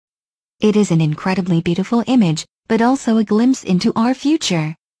It is an incredibly beautiful image, but also a glimpse into our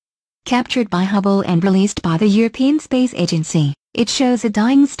future. Captured by Hubble and released by the European Space Agency, it shows a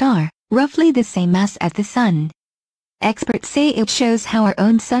dying star, roughly the same mass as the Sun. Experts say it shows how our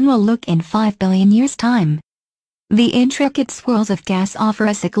own Sun will look in 5 billion years' time. The intricate swirls of gas offer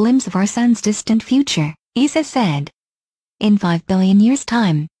us a glimpse of our Sun's distant future, ESA said. In 5 billion years'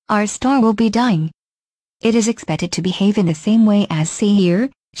 time, our star will be dying. It is expected to behave in the same way as see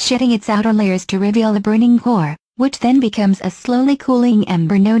here, shedding its outer layers to reveal a burning core, which then becomes a slowly cooling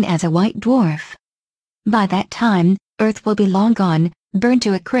ember known as a white dwarf. By that time, Earth will be long gone, burned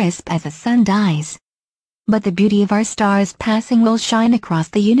to a crisp as the Sun dies. But the beauty of our star's passing will shine across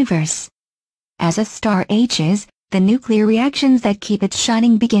the universe. As a star ages, the nuclear reactions that keep it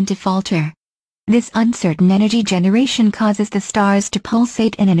shining begin to falter. This uncertain energy generation causes the stars to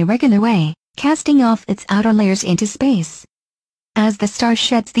pulsate in an irregular way, casting off its outer layers into space. As the star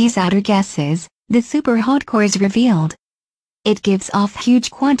sheds these outer gases, the superhot core is revealed. It gives off huge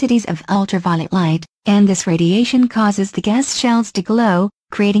quantities of ultraviolet light, and this radiation causes the gas shells to glow,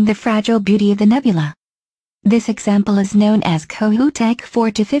 creating the fragile beauty of the nebula. This example is known as Kohoutek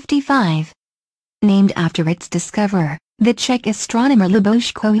 4-55. Named after its discoverer, the Czech astronomer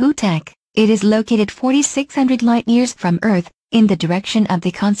Luboš Kohoutek, it is located 4,600 light-years from Earth, in the direction of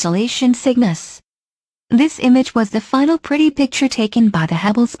the constellation Cygnus. This image was the final pretty picture taken by the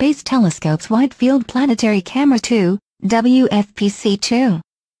Hubble Space Telescope's Wide Field Planetary Camera 2, WFPC-2.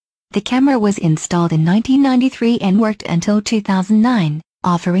 The camera was installed in 1993 and worked until 2009,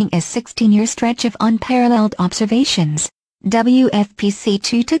 offering a 16-year stretch of unparalleled observations.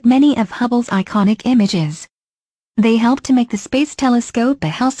 WFPC-2 took many of Hubble's iconic images. They helped to make the Space Telescope a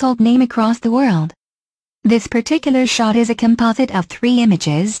household name across the world. This particular shot is a composite of 3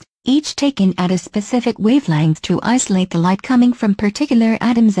 images, each taken at a specific wavelength to isolate the light coming from particular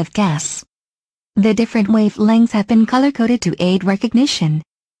atoms of gas. The different wavelengths have been color-coded to aid recognition.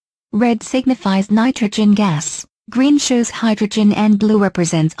 Red signifies nitrogen gas, green shows hydrogen and blue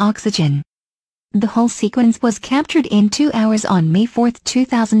represents oxygen. The whole sequence was captured in 2 hours on May 4,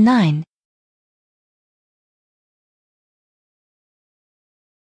 2009.